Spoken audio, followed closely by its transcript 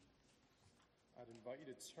invite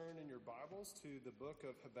you to turn in your Bibles to the book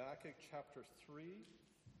of Habakkuk, chapter 3.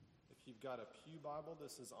 If you've got a Pew Bible,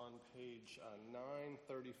 this is on page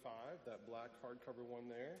 935, that black hardcover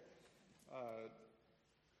one there.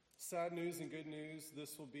 Sad news and good news,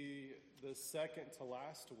 this will be the second to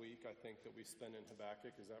last week, I think, that we spend in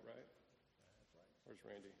Habakkuk. Is that right? That's right. Where's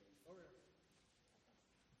Randy? Over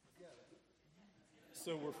here. Yeah.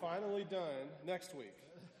 So we're finally done next week.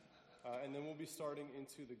 And then we'll be starting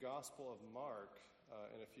into the Gospel of Mark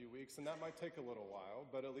in a few weeks. And that might take a little while,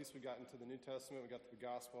 but at least we got into the New Testament. We got to the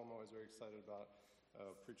Gospel. I'm always very excited about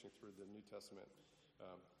preaching through the New Testament.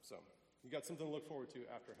 So you got something to look forward to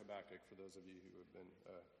after Habakkuk for those of you who have been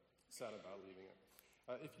sad about leaving it.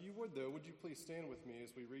 If you would, though, would you please stand with me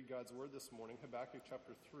as we read God's Word this morning, Habakkuk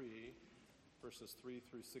chapter 3, verses 3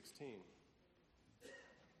 through 16.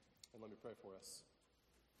 And let me pray for us.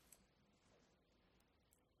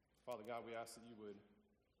 Father God, we ask that you would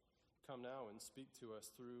come now and speak to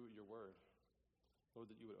us through your word. Lord,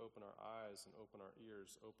 that you would open our eyes and open our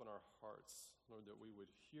ears, open our hearts. Lord, that we would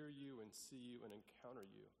hear you and see you and encounter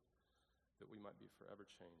you, that we might be forever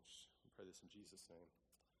changed. We pray this in Jesus' name.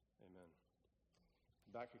 Amen.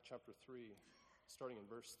 Habakkuk chapter 3, starting in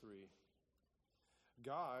verse 3.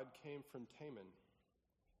 God came from Teman,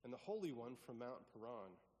 and the Holy One from Mount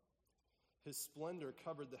Paran. His splendor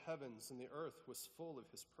covered the heavens, and the earth was full of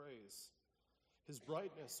his praise. His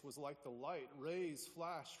brightness was like the light. Rays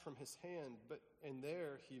flashed from his hand, and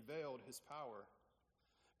there he veiled his power.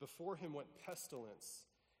 Before him went pestilence,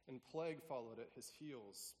 and plague followed at his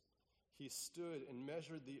heels. He stood and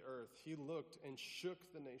measured the earth. He looked and shook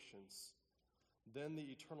the nations. Then the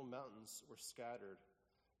eternal mountains were scattered.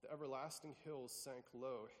 The everlasting hills sank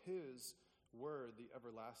low. His were the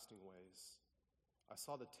everlasting ways. I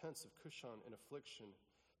saw the tents of Cushan in affliction.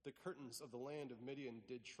 The curtains of the land of Midian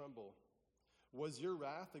did tremble. Was your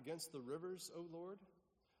wrath against the rivers, O Lord?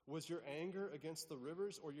 Was your anger against the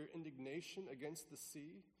rivers, or your indignation against the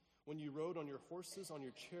sea, when you rode on your horses on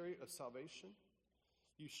your chariot of salvation?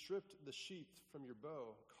 You stripped the sheath from your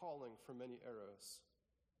bow, calling for many arrows.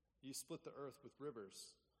 You split the earth with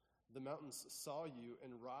rivers. The mountains saw you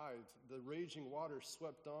and writhed. The raging waters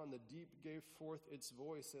swept on. The deep gave forth its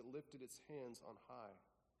voice. It lifted its hands on high.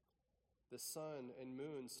 The sun and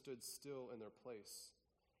moon stood still in their place.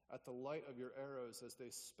 At the light of your arrows as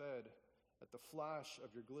they sped, at the flash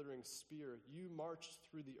of your glittering spear, you marched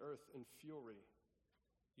through the earth in fury.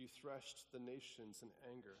 You threshed the nations in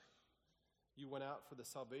anger. You went out for the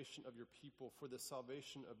salvation of your people, for the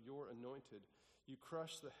salvation of your anointed. You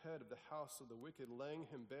crushed the head of the house of the wicked, laying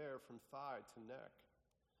him bare from thigh to neck.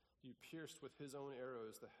 You pierced with his own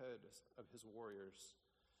arrows the heads of his warriors,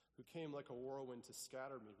 who came like a whirlwind to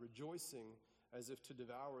scatter me, rejoicing as if to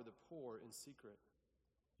devour the poor in secret.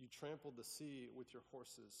 You trampled the sea with your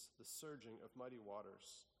horses, the surging of mighty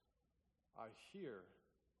waters. I hear,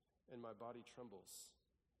 and my body trembles.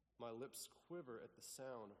 My lips quiver at the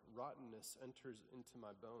sound. Rottenness enters into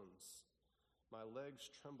my bones. My legs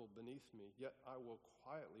tremble beneath me, yet I will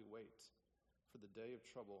quietly wait for the day of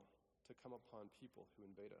trouble to come upon people who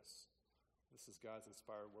invade us. This is God's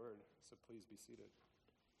inspired word, so please be seated.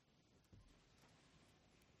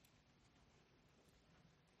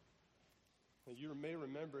 Now, you may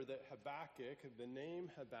remember that Habakkuk, the name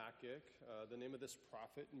Habakkuk, the name of this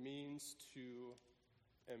prophet, means to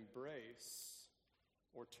embrace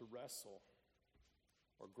or to wrestle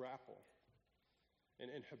or grapple. And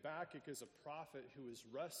Habakkuk is a prophet who is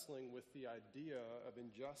wrestling with the idea of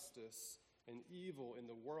injustice and evil in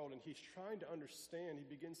the world. And he's trying to understand. He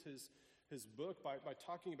begins his book by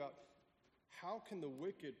talking about how can the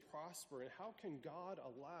wicked prosper and how can God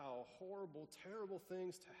allow horrible, terrible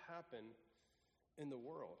things to happen in the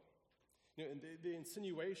world. You know, and the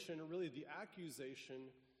insinuation, or really the accusation,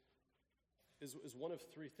 is one of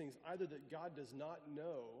three things. Either that God does not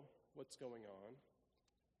know what's going on,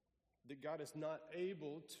 that God is not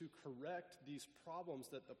able to correct these problems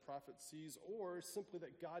that the prophet sees, or simply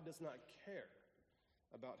that God does not care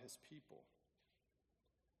about his people.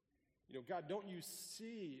 You know, God, don't you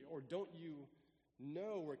see, or don't you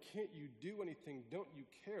know, or can't you do anything? Don't you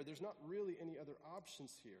care? There's not really any other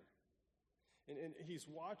options here. And he's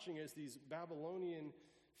watching as these Babylonian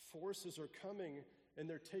forces are coming and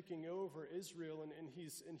they're taking over Israel, and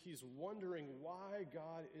he's wondering why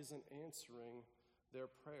God isn't answering their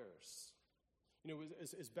prayers. You know,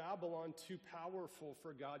 is Babylon too powerful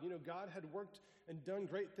for God? You know, God had worked and done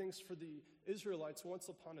great things for the Israelites once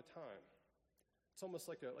upon a time. It's almost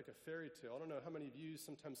like a fairy tale. I don't know how many of you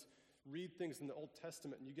sometimes read things in the Old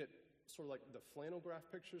Testament and you get sort of like the flannel graph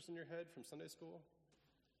pictures in your head from Sunday school.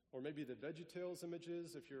 Or maybe the VeggieTales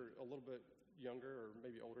images if you're a little bit younger or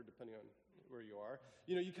maybe older, depending on where you are,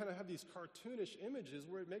 you kind of have these cartoonish images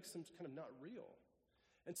where it makes them kind of not real.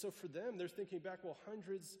 And so for them, they're thinking back, well,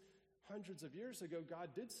 hundreds of years ago, God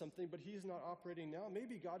did something, but he's not operating now.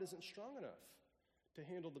 Maybe God isn't strong enough to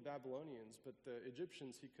handle the Babylonians, but the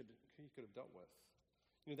Egyptians he could have dealt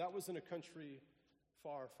with. That was in a country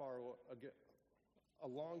far, far ago, a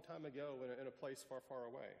long time ago in a place far, far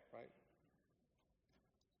away, right?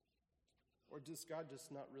 Or does God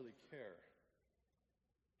just not really care?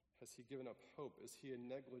 Has he given up hope? Is he a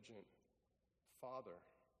negligent father?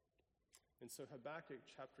 And so Habakkuk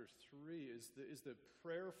chapter 3 is the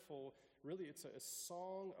prayerful, really it's a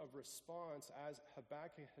song of response as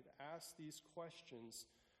Habakkuk had asked these questions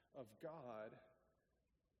of God,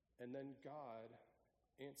 and then God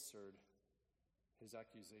answered his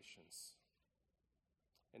accusations.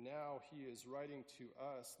 And now he is writing to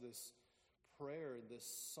us this prayer, this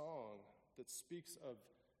song that speaks of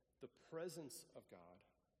the presence of God,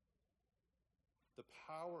 the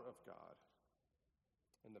power of God,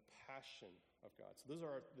 and the passion of God. So those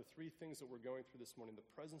are the three things that we're going through this morning: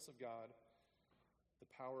 the presence of God, the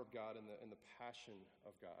power of God, and the passion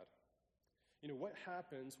of God. What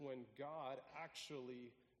happens when God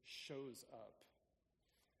actually shows up?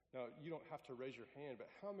 Now, you don't have to raise your hand, but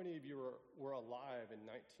how many of you were alive in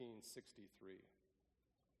 1963?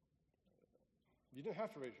 You didn't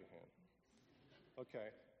have to raise your hand.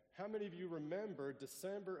 Okay. How many of you remember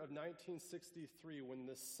December of 1963 when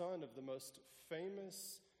the son of the most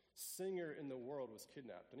famous singer in the world was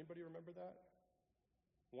kidnapped? Anybody remember that?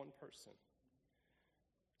 One person.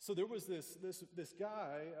 So there was this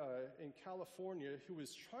guy in California who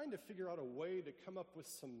was trying to figure out a way to come up with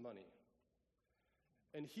some money.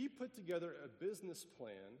 And he put together a business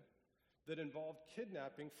plan that involved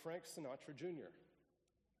kidnapping Frank Sinatra Jr.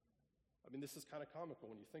 I mean, this is kind of comical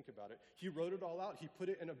when you think about it. He wrote it all out. He put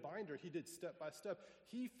it in a binder. He did step by step.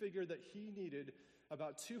 He figured that he needed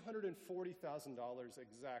about $240,000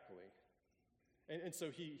 exactly. And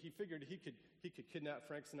so he figured he could kidnap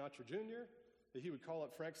Frank Sinatra Jr., that he would call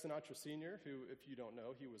up Frank Sinatra Sr., who, if you don't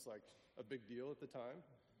know, he was like a big deal at the time.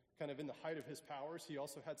 Kind of in the height of his powers. He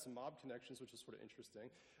also had some mob connections, which is sort of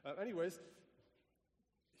interesting. Anyways,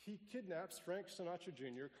 he kidnaps Frank Sinatra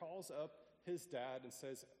Jr., calls up his dad and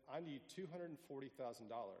says, I need $240,000.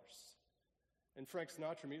 And Frank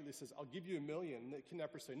Sinatra immediately says, I'll give you $1 million. And the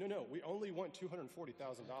kidnappers say, no, we only want $240,000.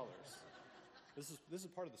 This is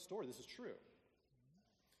part of the story. This is true.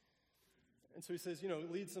 And so he says,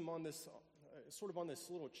 leads them on this, sort of on this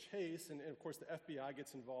little chase. And of course, the FBI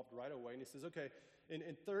gets involved right away. And he says, okay,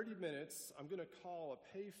 in 30 minutes, I'm going to call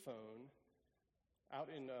a payphone out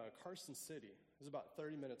in Carson City. It's about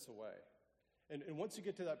 30 minutes away. And once you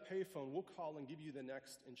get to that payphone, we'll call and give you the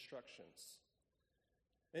next instructions.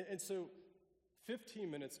 And so 15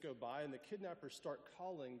 minutes go by, and the kidnappers start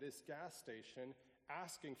calling this gas station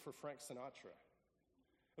asking for Frank Sinatra.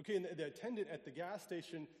 Okay, and the attendant at the gas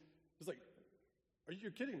station was like,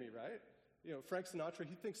 you're kidding me, right? Frank Sinatra,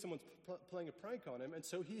 he thinks someone's playing a prank on him, and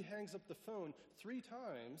so he hangs up the phone 3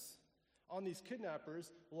 times on these kidnappers,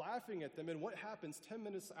 laughing at them. And what happens 10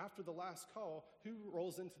 minutes after the last call? Who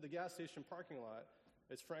rolls into the gas station parking lot?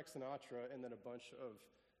 It's Frank Sinatra and then a bunch of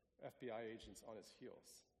FBI agents on his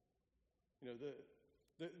heels.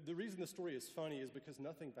 The reason the story is funny is because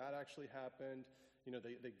nothing bad actually happened.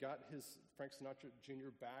 They got Frank Sinatra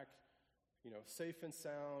Jr. back, safe and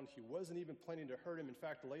sound. He wasn't even planning to hurt him. In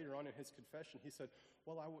fact, later on in his confession, he said,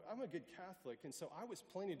 well, I'm a good Catholic, and so I was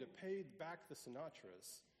planning to pay back the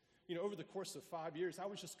Sinatras. Over the course of 5 years, I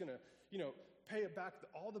was just going to, pay it back,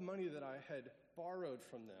 all the money that I had borrowed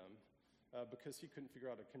from them because he couldn't figure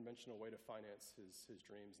out a conventional way to finance his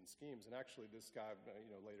dreams and schemes. And actually, this guy,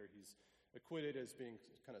 later he's acquitted as being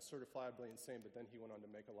kind of certifiably insane, but then he went on to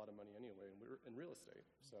make a lot of money anyway in real estate.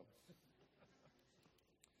 So,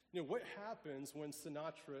 what happens when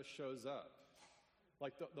Sinatra shows up?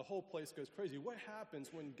 Like the whole place goes crazy. What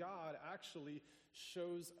happens when God actually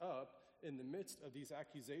shows up in the midst of these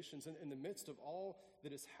accusations and in the midst of all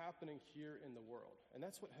that is happening here in the world? And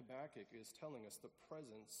that's what Habakkuk is telling us, the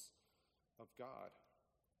presence of God.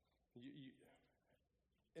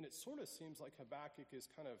 And it sort of seems like Habakkuk is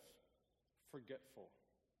kind of forgetful.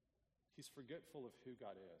 He's forgetful of who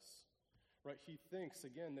God is, right? He thinks,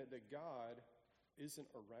 again, that God isn't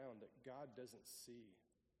around, that God doesn't see.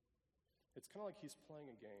 It's kind of like he's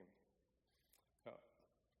playing a game.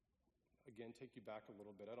 Again, take you back a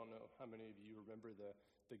little bit. I don't know how many of you remember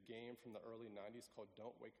the game from the early 90s called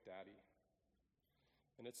Don't Wake Daddy.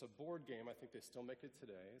 And it's a board game. I think they still make it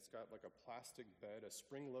today. It's got like a plastic bed, a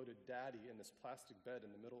spring-loaded daddy in this plastic bed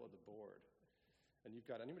in the middle of the board. And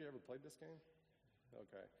anybody ever played this game?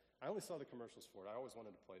 Okay. I only saw the commercials for it. I always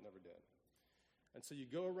wanted to play it, never did. And so you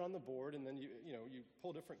go around the board, and then you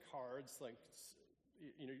pull different cards, like,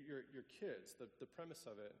 your kids. The premise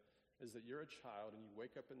of it is that you're a child, and you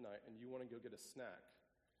wake up at night, and you want to go get a snack,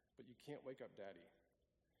 but you can't wake up daddy.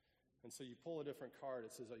 And so you pull a different card.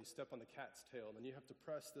 It says, you step on the cat's tail, and then you have to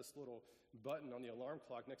press this little button on the alarm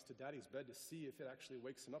clock next to daddy's bed to see if it actually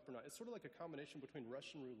wakes him up or not. It's sort of like a combination between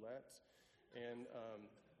Russian roulette and,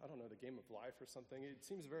 I don't know, the game of life or something. It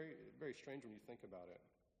seems very, very strange when you think about it.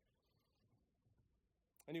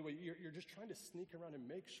 Anyway, you're just trying to sneak around and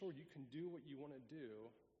make sure you can do what you want to do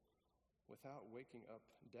without waking up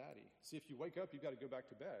daddy. See, if you wake up, you've got to go back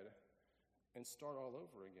to bed and start all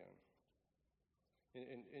over again.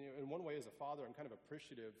 In one way, as a father, I'm kind of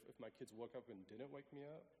appreciative if my kids woke up and didn't wake me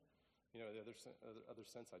up. The other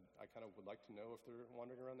sense, I kind of would like to know if they're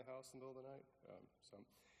wandering around the house in the middle of the night.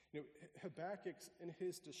 Habakkuk, in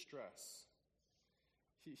his distress,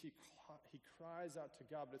 he cries out to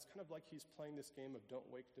God, but it's kind of like he's playing this game of don't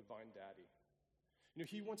wake divine daddy.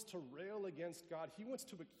 He wants to rail against God. He wants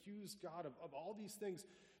to accuse God of all these things,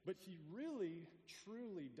 but he really,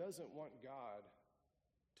 truly doesn't want God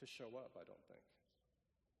to show up, I don't think.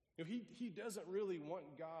 He doesn't really want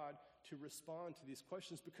God to respond to these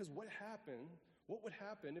questions, because what would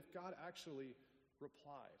happen if God actually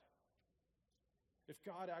replied? If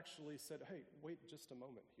God actually said, hey, wait just a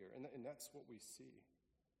moment here, and that's what we see.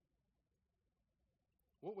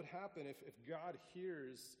 What would happen if God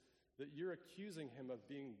hears that you're accusing him of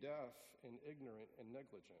being deaf and ignorant and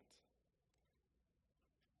negligent?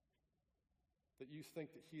 That you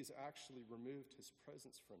think that he's actually removed his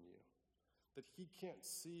presence from you? That he can't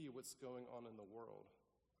see what's going on in the world?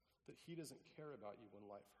 That he doesn't care about you when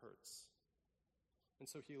life hurts? And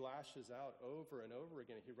so he lashes out over and over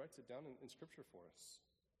again. He writes it down in Scripture for us.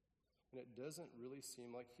 And it doesn't really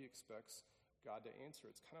seem like he expects God to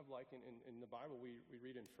answer. It's kind of like in the Bible, we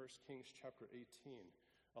read in 1 Kings chapter 18.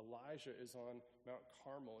 Elijah is on Mount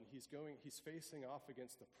Carmel, and he's facing off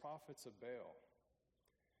against the prophets of Baal.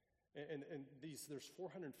 And there's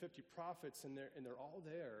 450 prophets, and they're all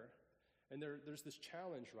there. And there's this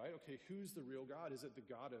challenge, right? Okay, who's the real God? Is it the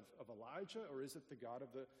God of Elijah, or is it the God of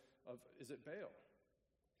is it Baal?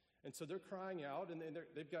 And so they're crying out, and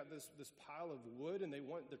they've got this pile of wood, and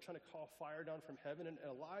they're trying to call fire down from heaven, and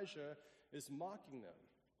Elijah is mocking them.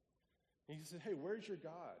 And he said, hey, where's your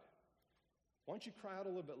God? Why don't you cry out a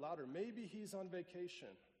little bit louder? Maybe he's on vacation.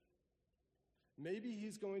 Maybe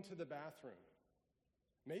he's going to the bathroom.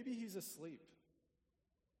 Maybe he's asleep.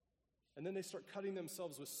 And then they start cutting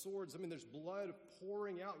themselves with swords. There's blood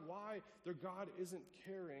pouring out. Why? Their God isn't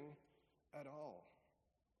caring at all.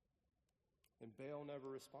 And Baal never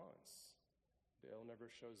responds. Baal never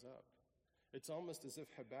shows up. It's almost as if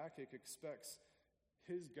Habakkuk expects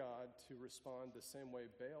his God to respond the same way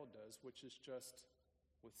Baal does, which is just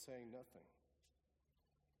with saying nothing.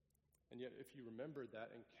 And yet, if you remember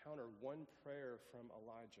that encounter, one prayer from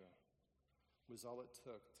Elijah was all it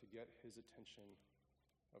took to get his attention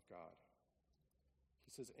of God.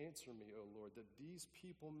 He says, answer me, O Lord, that these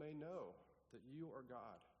people may know that you are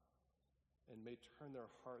God and may turn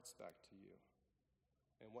their hearts back to you.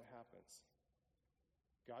 And what happens?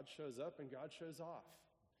 God shows up and God shows off.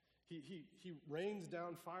 He rains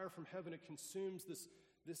down fire from heaven. It consumes this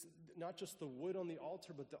not just the wood on the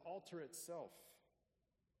altar, but the altar itself.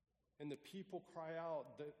 And the people cry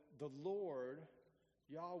out that the Lord,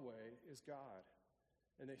 Yahweh, is God.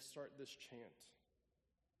 And they start this chant.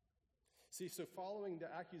 See, so following the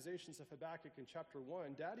accusations of Habakkuk in chapter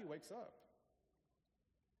 1, Daddy wakes up.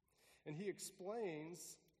 And he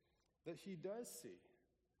explains that he does see,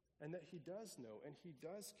 and that he does know, and he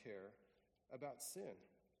does care about sin.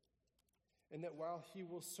 And that while he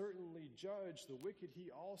will certainly judge the wicked, he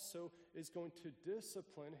also is going to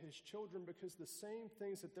discipline his children, because the same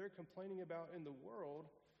things that they're complaining about in the world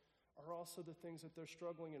are also the things that they're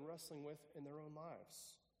struggling and wrestling with in their own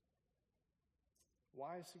lives.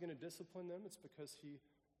 Why is he going to discipline them? It's because he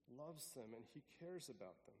loves them and he cares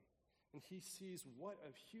about them. And he sees what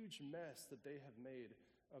a huge mess that they have made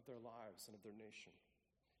of their lives and of their nation.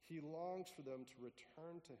 He longs for them to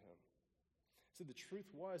return to him. So the truth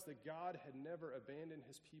was that God had never abandoned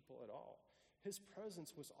his people at all. His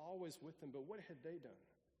presence was always with them, but what had they done?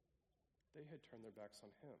 They had turned their backs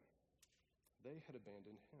on him. They had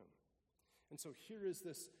abandoned him. And so here is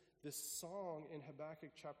this song in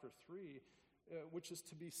Habakkuk chapter 3, which is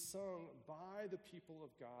to be sung by the people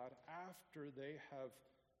of God after they have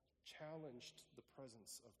challenged the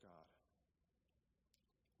presence of God.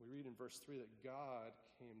 We read in verse 3 that God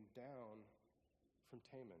came down from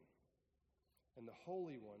Teman, and the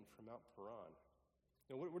Holy One from Mount Paran.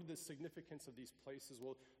 Now, what are the significance of these places?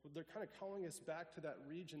 Well, they're kind of calling us back to that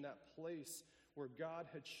region, that place where God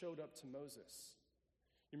had showed up to Moses.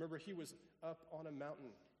 You remember he was up on a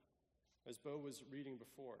mountain, as Bo was reading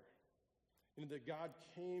before. And that God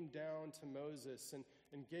came down to Moses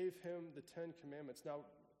and gave him the 10 Commandments. Now,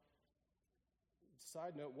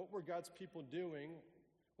 side note, what were God's people doing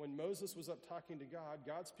when Moses was up talking to God?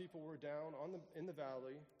 God's people were down in the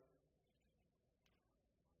valley,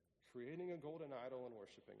 creating a golden idol and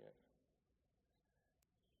worshiping it.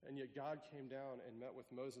 And yet God came down and met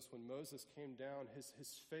with Moses. When Moses came down, his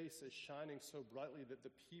face is shining so brightly that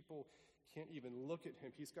the people can't even look at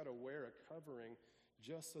him. He's got to wear a covering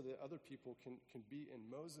just so that other people can be in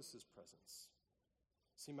Moses' presence.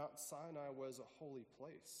 See, Mount Sinai was a holy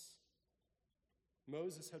place.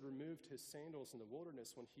 Moses had removed his sandals in the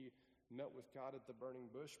wilderness when he met with God at the burning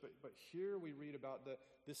bush. But here we read about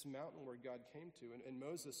this mountain where God came to. And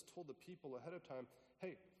Moses told the people ahead of time,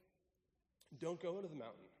 hey, don't go into the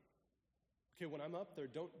mountain. Okay, when I'm up there,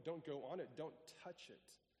 don't go on it. Don't touch it.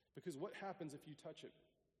 Because what happens if you touch it?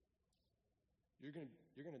 You're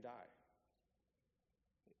gonna die.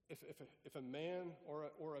 If a man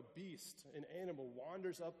or a beast, an animal,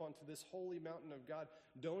 wanders up onto this holy mountain of God,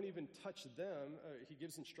 don't even touch them. He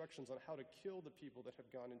gives instructions on how to kill the people that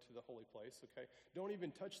have gone into the holy place, okay? Don't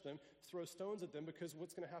even touch them. Throw stones at them, because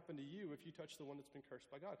what's going to happen to you if you touch the one that's been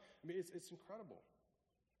cursed by God? I mean, it's incredible,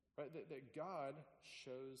 right? That God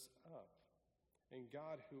shows up. And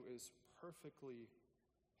God, who is perfectly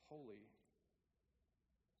holy,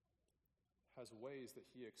 has ways that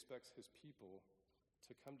he expects his people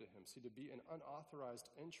to come to him. See, to be an unauthorized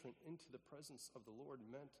entrant into the presence of the Lord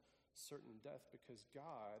meant certain death, because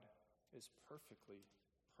God is perfectly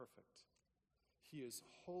perfect. He is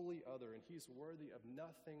wholly other, and he's worthy of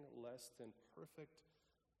nothing less than perfect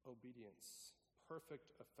obedience,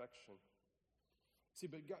 perfect affection. See,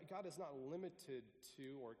 but God is not limited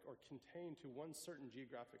to or contained to one certain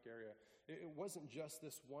geographic area. It wasn't just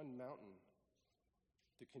this one mountain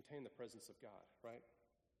that contained the presence of God, right?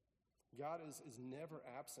 God is never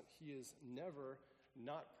absent. He is never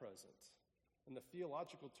not present. And the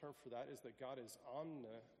theological term for that is that God is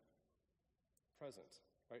omnipresent,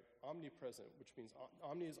 right? Omnipresent, which means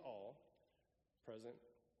omni is all, present.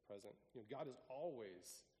 You know, God is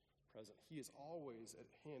always present. He is always at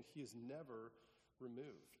hand. He is never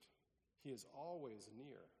removed. He is always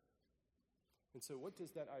near. And so what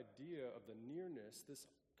does that idea of the nearness, this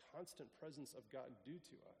constant presence of God, do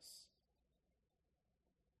to us?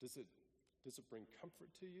 Does it bring comfort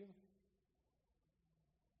to you?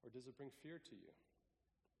 Or does it bring fear to you?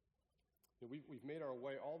 You know, we've made our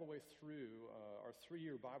way all the way through our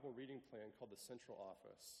 3-year Bible reading plan called the Central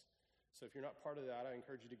Office. So if you're not part of that, I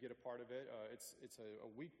encourage you to get a part of it. It's a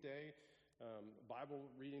weekday Bible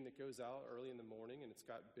reading that goes out early in the morning, and it's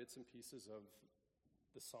got bits and pieces of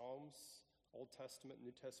the Psalms, Old Testament, New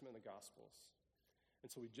Testament, and the Gospels. And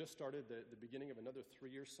so we just started the beginning of another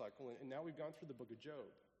 3-year cycle, and now we've gone through the book of Job.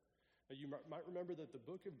 Now, you might remember that the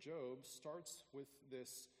book of Job starts with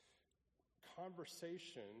this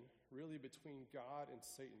conversation really between God and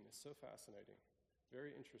Satan. It's so fascinating.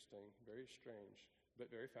 Very interesting, very strange,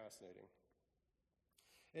 but very fascinating.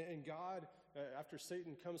 And God, after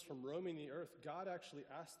Satan comes from roaming the earth, God actually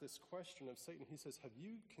asks this question of Satan. He says, have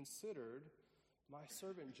you considered my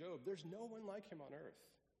servant Job? There's no one like him on earth.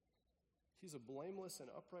 He's a blameless and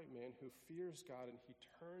upright man who fears God, and he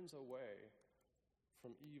turns away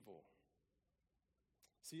from evil.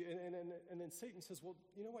 See, and then Satan says, well,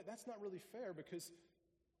 you know what? That's not really fair, because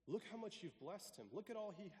look how much you've blessed him. Look at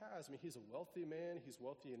all he has. I mean, he's a wealthy man. He's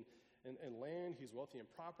wealthy in land. He's wealthy in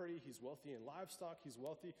property. He's wealthy in livestock. He's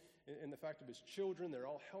wealthy in the fact of his children. They're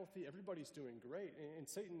all healthy. Everybody's doing great. And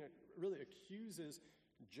Satan really accuses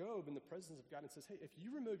Job in the presence of God and says, hey, if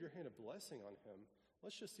you remove your hand of blessing on him,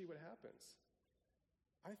 let's just see what happens.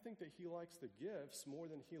 I think that he likes the gifts more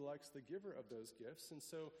than he likes the giver of those gifts. And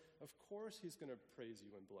so, of course, he's going to praise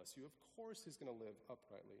you and bless you. Of course, he's going to live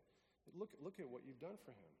uprightly. Look at what you've done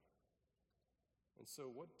for him. And so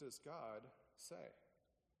what does God say?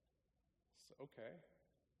 So, okay,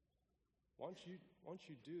 why don't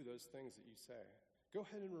you do those things that you say? Go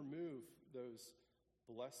ahead and remove those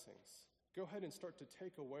blessings. Go ahead and start to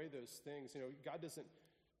take away those things. You know, God doesn't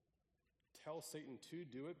tell Satan to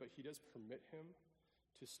do it, but he does permit him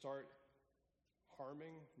to start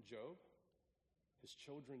harming Job. His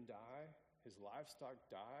children die, his livestock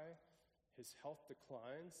die, his health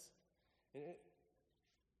declines. And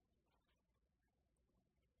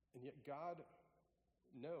yet God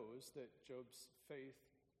knows that Job's faith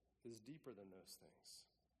is deeper than those things.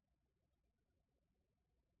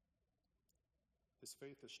 His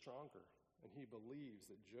faith is stronger, and he believes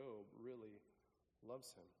that Job really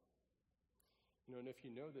loves him. And if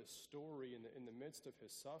you know this story, in the midst of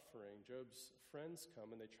his suffering, Job's friends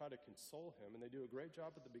come and they try to console him, and they do a great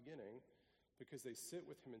job at the beginning because they sit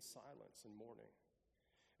with him in silence and mourning.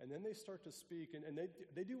 And then they start to speak, and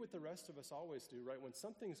they do what the rest of us always do, right? When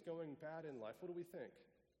something's going bad in life, what do we think?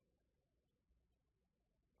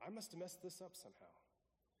 I must have messed this up somehow.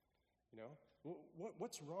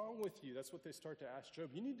 What's wrong with you? That's what they start to ask Job.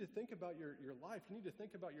 You need to think about your life. You need to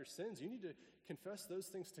think about your sins. You need to confess those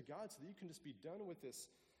things to God so that you can just be done with this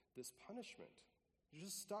punishment. You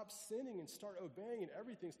just stop sinning and start obeying, and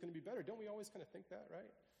everything's going to be better. Don't we always kind of think that, right?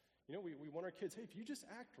 We want our kids, hey, if you just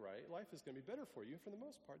act right, life is going to be better for you. And for the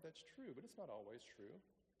most part, that's true, but it's not always true.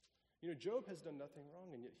 Job has done nothing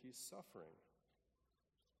wrong, and yet he's suffering.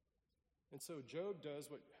 And so Job does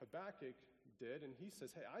what Habakkuk did, and he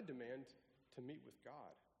says, hey, I demand to meet with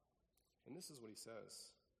God. And this is what he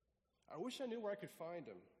says. I wish I knew where I could find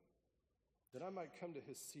him, that I might come to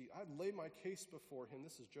his seat. I'd lay my case before him,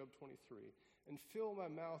 this is Job 23, and fill my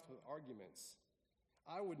mouth with arguments.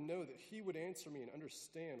 I would know that he would answer me and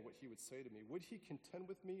understand what he would say to me. Would he contend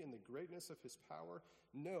with me in the greatness of his power?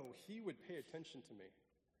 No, he would pay attention to me.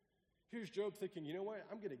 Here's Job thinking, you know what?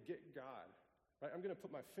 I'm going to get God. Right? I'm going to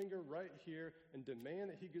put my finger right here and demand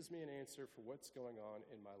that he gives me an answer for what's going on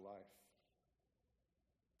in my life.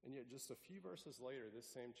 And yet just a few verses later, this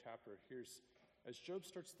same chapter, as Job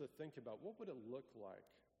starts to think about what would it look like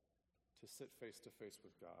to sit face to face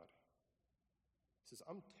with God. He says,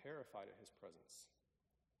 I'm terrified at his presence.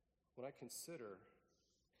 When I consider,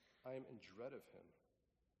 I am in dread of him.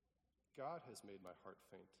 God has made my heart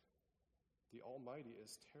faint. The Almighty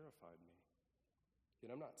has terrified me. Yet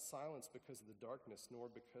I'm not silenced because of the darkness, nor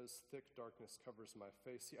because thick darkness covers my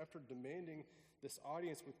face. See, after demanding this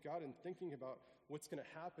audience with God and thinking about what's going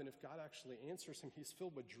to happen if God actually answers him, he's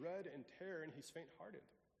filled with dread and terror, and he's faint-hearted.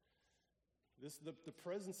 The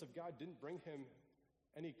presence of God didn't bring him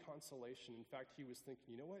any consolation. In fact, he was thinking,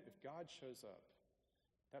 you know what? If God shows up,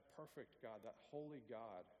 that perfect God, that holy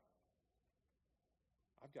God,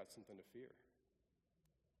 I've got something to fear.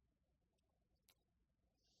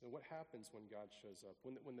 And what happens when God shows up?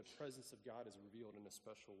 When the presence of God is revealed in a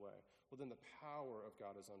special way? Well, then the power of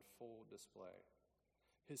God is on full display.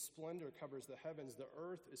 His splendor covers the heavens. The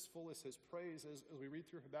earth is full of his praise. As we read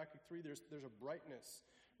through Habakkuk 3, there's a brightness,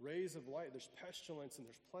 rays of light. There's pestilence and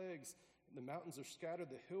there's plagues. The mountains are scattered.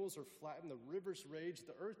 The hills are flattened. The rivers rage.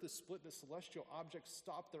 The earth is split. The celestial objects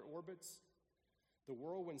stop their orbits. The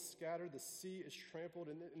whirlwinds scatter. The sea is trampled.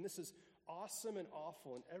 And this is awesome and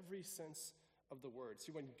awful in every sense of the word.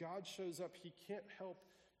 See, when God shows up, he can't help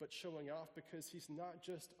but showing off because he's not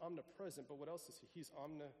just omnipresent, but what else is he? He's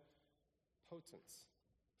omnipotent.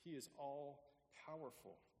 He is all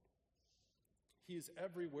powerful. He is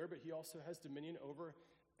everywhere, but he also has dominion over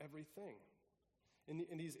everything.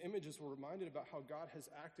 In these images, we're reminded about how God has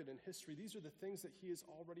acted in history. These are the things that he has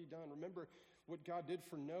already done. Remember what God did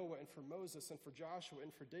for Noah and for Moses and for Joshua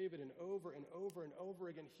and for David, and over and over and over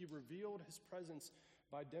again, he revealed his presence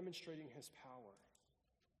by demonstrating his power.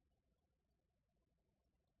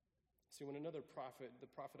 See, when another prophet, the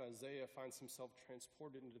prophet Isaiah, finds himself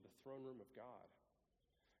transported into the throne room of God,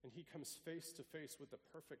 and he comes face to face with the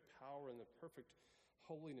perfect power and the perfect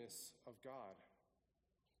holiness of God,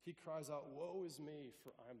 he cries out, "Woe is me,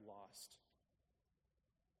 for I'm lost.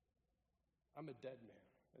 I'm a dead man,"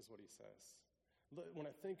 is what he says. When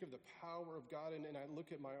I think of the power of God and I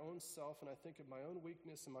look at my own self and I think of my own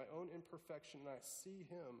weakness and my own imperfection and I see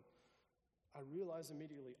him, I realize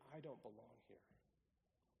immediately I don't belong here.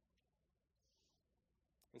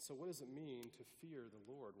 And so what does it mean to fear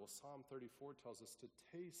the Lord? Well, Psalm 34 tells us to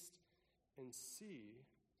taste and see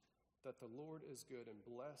that the Lord is good, and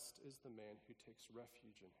blessed is the man who takes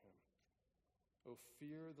refuge in him. O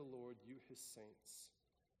fear the Lord, you his saints,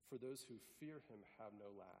 for those who fear him have no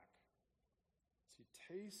lack. See,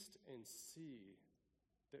 taste and see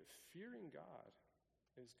that fearing God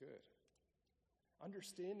is good.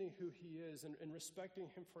 Understanding who he is and respecting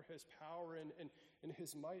him for his power and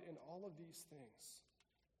his might and all of these things.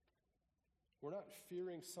 We're not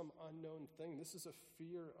fearing some unknown thing. This is a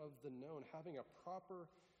fear of the known, having a proper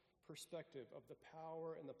perspective of the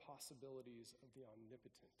power and the possibilities of the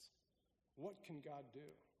omnipotent. What can God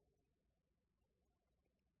do?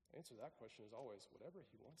 The answer to that question is always whatever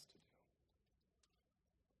he wants to do.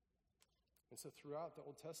 And so throughout the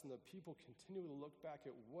Old Testament, the people continue to look back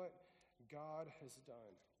at what God has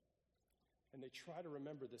done. And they try to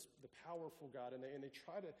remember the powerful God, and they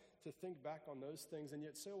try to think back on those things, and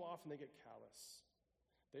yet so often they get callous.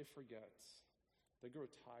 They forget. They grow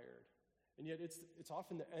tired. And yet it's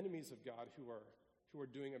often the enemies of God who are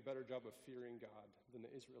doing a better job of fearing God than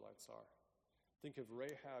the Israelites are. Think of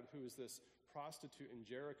Rahab, who is this prostitute in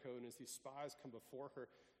Jericho, and as these spies come before her,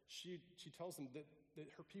 she tells them that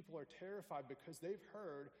her people are terrified because they've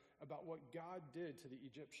heard about what God did to the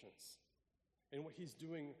Egyptians and what he's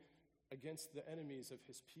doing against the enemies of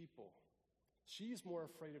his people. She's more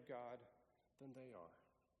afraid of God than they are.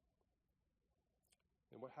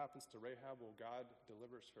 And what happens to Rahab? Well, God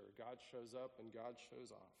delivers her. God shows up and God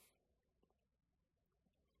shows off.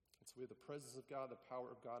 And so we have the presence of God, the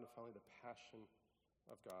power of God, and finally the passion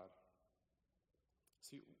of God.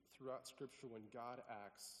 See, throughout Scripture, when God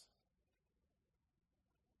acts,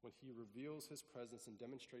 when he reveals his presence and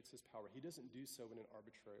demonstrates his power, he doesn't do so in an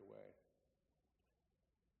arbitrary way.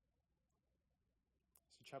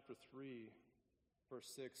 So chapter 3,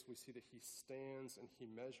 verse 6, we see that he stands and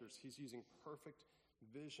he measures. He's using perfect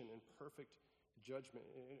vision and perfect judgment.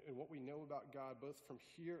 And what we know about God, both from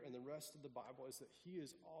here and the rest of the Bible, is that he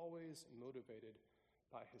is always motivated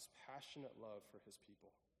by his passionate love for his people.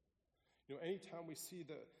 You know, anytime we see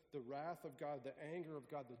the wrath of God, the anger of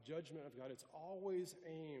God, the judgment of God, it's always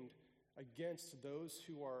aimed against those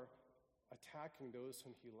who are attacking those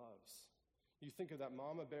whom he loves. You think of that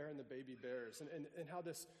mama bear and the baby bears, and how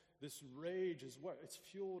this rage is what? It's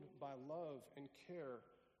fueled by love and care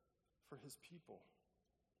for his people.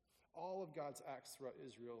 All of God's acts throughout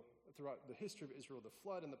the history of Israel, the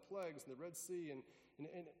flood and the plagues and the Red Sea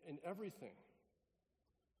and everything.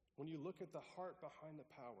 When you look at the heart behind the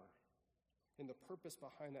power and the purpose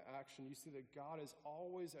behind the action, you see that God is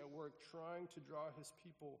always at work trying to draw his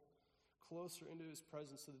people closer into his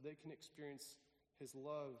presence so that they can experience his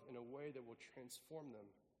love in a way that will transform them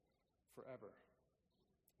forever.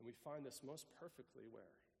 And we find this most perfectly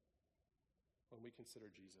where? When we consider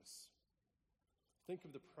Jesus. Think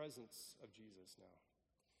of the presence of Jesus now.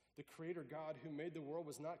 The Creator God who made the world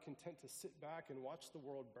was not content to sit back and watch the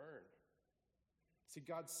world burn. See,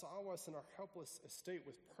 God saw us in our helpless estate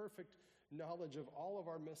with perfect knowledge of all of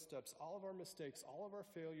our missteps, all of our mistakes, all of our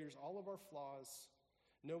failures, all of our flaws,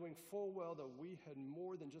 knowing full well that we had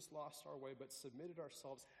more than just lost our way, but submitted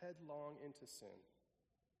ourselves headlong into sin,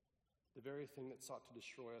 the very thing that sought to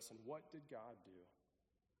destroy us. And what did God do?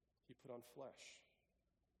 He put on flesh.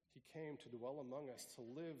 He came to dwell among us, to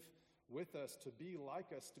live with us, to be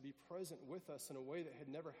like us, to be present with us in a way that had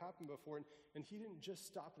never happened before. And he didn't just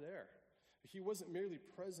stop there. He wasn't merely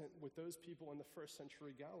present with those people in the first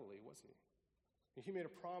century Galilee, was he? And he made a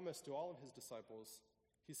promise to all of his disciples.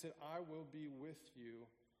 He said, I will be with you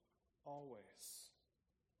always.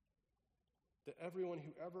 That everyone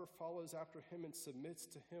who ever follows after him and submits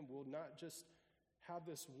to him will not just have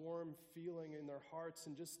this warm feeling in their hearts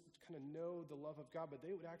and just kind of know the love of God, but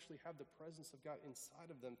they would actually have the presence of God inside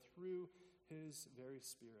of them through his very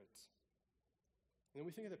Spirit. And then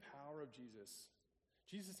we think of the power of Jesus.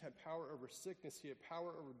 Jesus had power over sickness. He had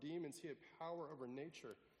power over demons. He had power over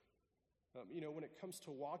nature. When it comes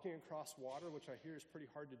to walking across water, which I hear is pretty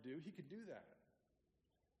hard to do, he could do that.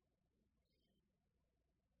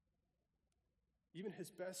 Even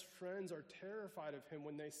his best friends are terrified of him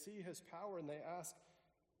when they see his power and they ask,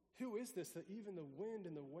 who is this that even the wind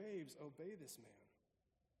and the waves obey this man?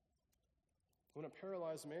 When a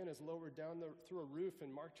paralyzed man is lowered down through a roof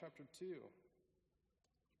in Mark chapter 2,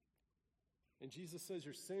 and Jesus says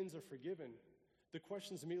your sins are forgiven, the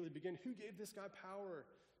questions immediately begin, who gave this guy power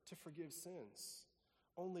to forgive sins?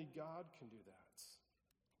 Only God can do that.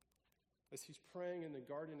 As he's praying in the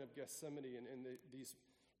Garden of Gethsemane and these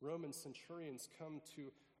Roman centurions come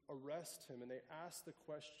to arrest him, and they ask the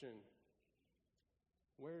question,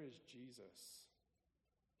 where is Jesus?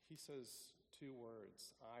 He says 2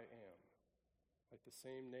 words, I am. Like the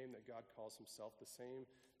same name that God calls himself, the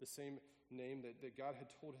same name that God had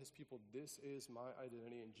told his people, this is my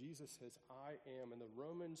identity. And Jesus says, I am. And the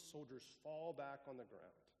Roman soldiers fall back on the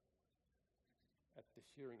ground at the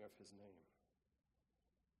hearing of his name.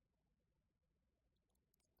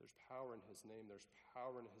 There's power in his name. There's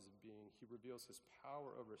power in his being. He reveals his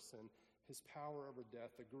power over sin, his power over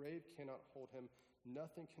death. The grave cannot hold him.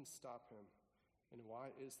 Nothing can stop him. And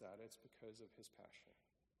why is that? It's because of his passion.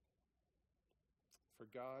 For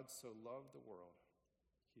God so loved the world,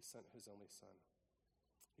 he sent his only Son.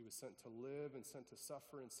 He was sent to live and sent to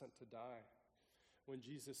suffer and sent to die. When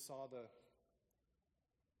Jesus saw the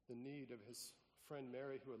need of his friend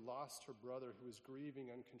Mary, who had lost her brother, who was grieving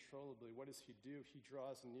uncontrollably, what does he do? He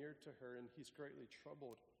draws near to her, and he's greatly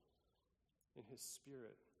troubled in his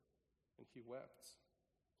spirit, and he wept.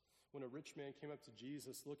 When a rich man came up to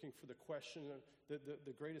Jesus looking for the question,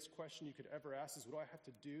 the greatest question you could ever ask is, what do I have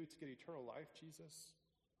to do to get eternal life, Jesus?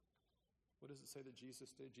 What does it say that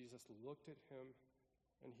Jesus did? Jesus looked at him,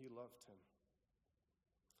 and he loved him.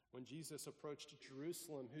 When Jesus approached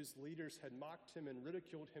Jerusalem, whose leaders had mocked him and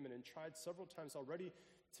ridiculed him and had tried several times already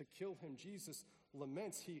to kill him, Jesus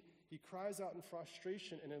laments. He cries out in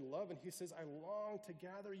frustration and in love, and he says, I long to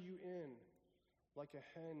gather you in like a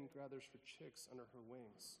hen gathers her chicks under her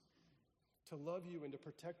wings, to love you and to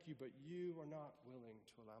protect you, but you are not willing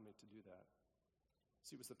to allow me to do that.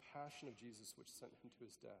 See, it was the passion of Jesus which sent him to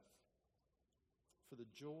his death. For the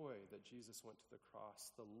joy that Jesus went to the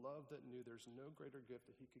cross, the love that knew there's no greater gift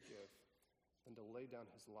that he could give than to lay down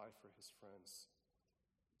his life for his friends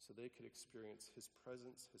so they could experience his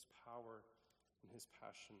presence, his power, and his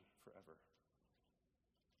passion forever.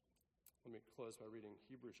 Let me close by reading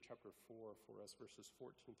Hebrews chapter 4 for us, verses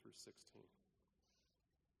 14 through 16.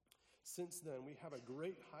 Since then, we have a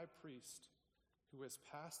great high priest who has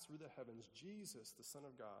passed through the heavens, Jesus, the Son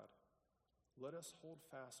of God. Let us hold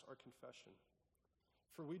fast our confession.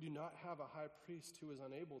 For we do not have a high priest who is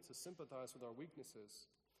unable to sympathize with our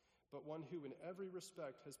weaknesses, but one who in every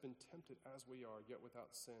respect has been tempted as we are, yet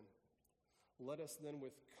without sin. Let us then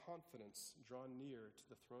with confidence draw near to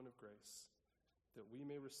the throne of grace, that we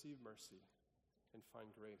may receive mercy and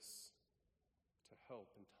find grace to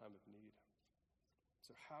help in time of need.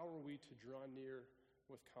 So how are we to draw near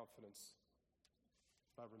with confidence?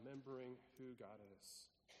 By remembering who God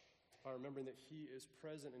is. By remembering that he is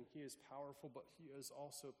present and he is powerful, but he is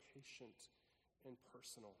also patient and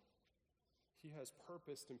personal. He has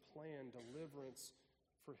purposed and planned deliverance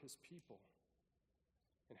for his people.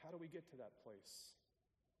 And how do we get to that place?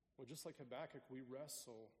 Well, just like Habakkuk, we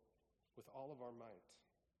wrestle with all of our might.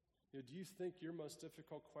 Do you think your most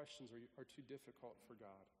difficult questions are too difficult for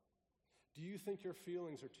God? Do you think your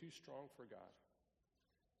feelings are too strong for God?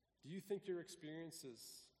 Do you think your experiences,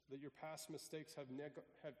 that your past mistakes have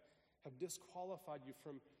disqualified you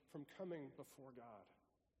from coming before God?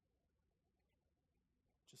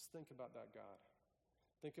 Just think about that God.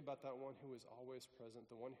 Think about that one who is always present,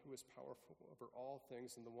 the one who is powerful over all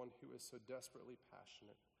things, and the one who is so desperately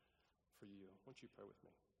passionate for you. Won't you pray with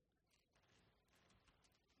me?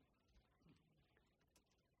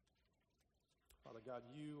 Father God,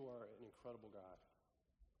 you are an incredible God.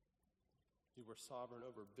 You are sovereign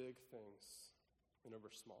over big things and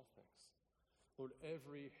over small things. Lord,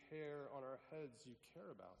 every hair on our heads you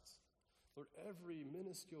care about. Lord, every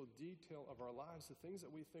minuscule detail of our lives, the things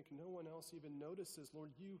that we think no one else even notices,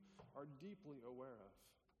 Lord, you are deeply aware of.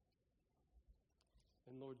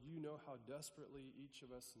 And Lord, you know how desperately each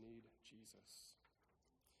of us need Jesus.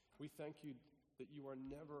 We thank you that you are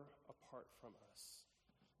never apart from us.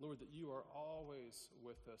 Lord, that you are always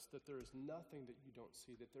with us, that there is nothing that you don't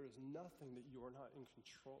see, that there is nothing that you are not in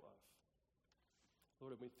control of.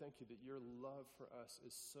 Lord, and we thank you that your love for us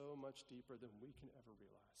is so much deeper than we can ever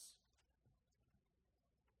realize.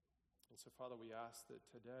 And so, Father, we ask that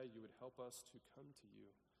today you would help us to come to you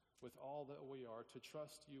with all that we are, to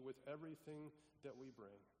trust you with everything that we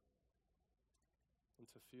bring, and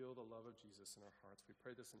to feel the love of Jesus in our hearts. We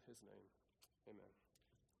pray this in his name. Amen.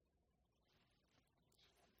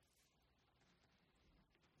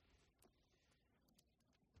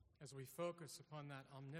 As we focus upon that omnipotent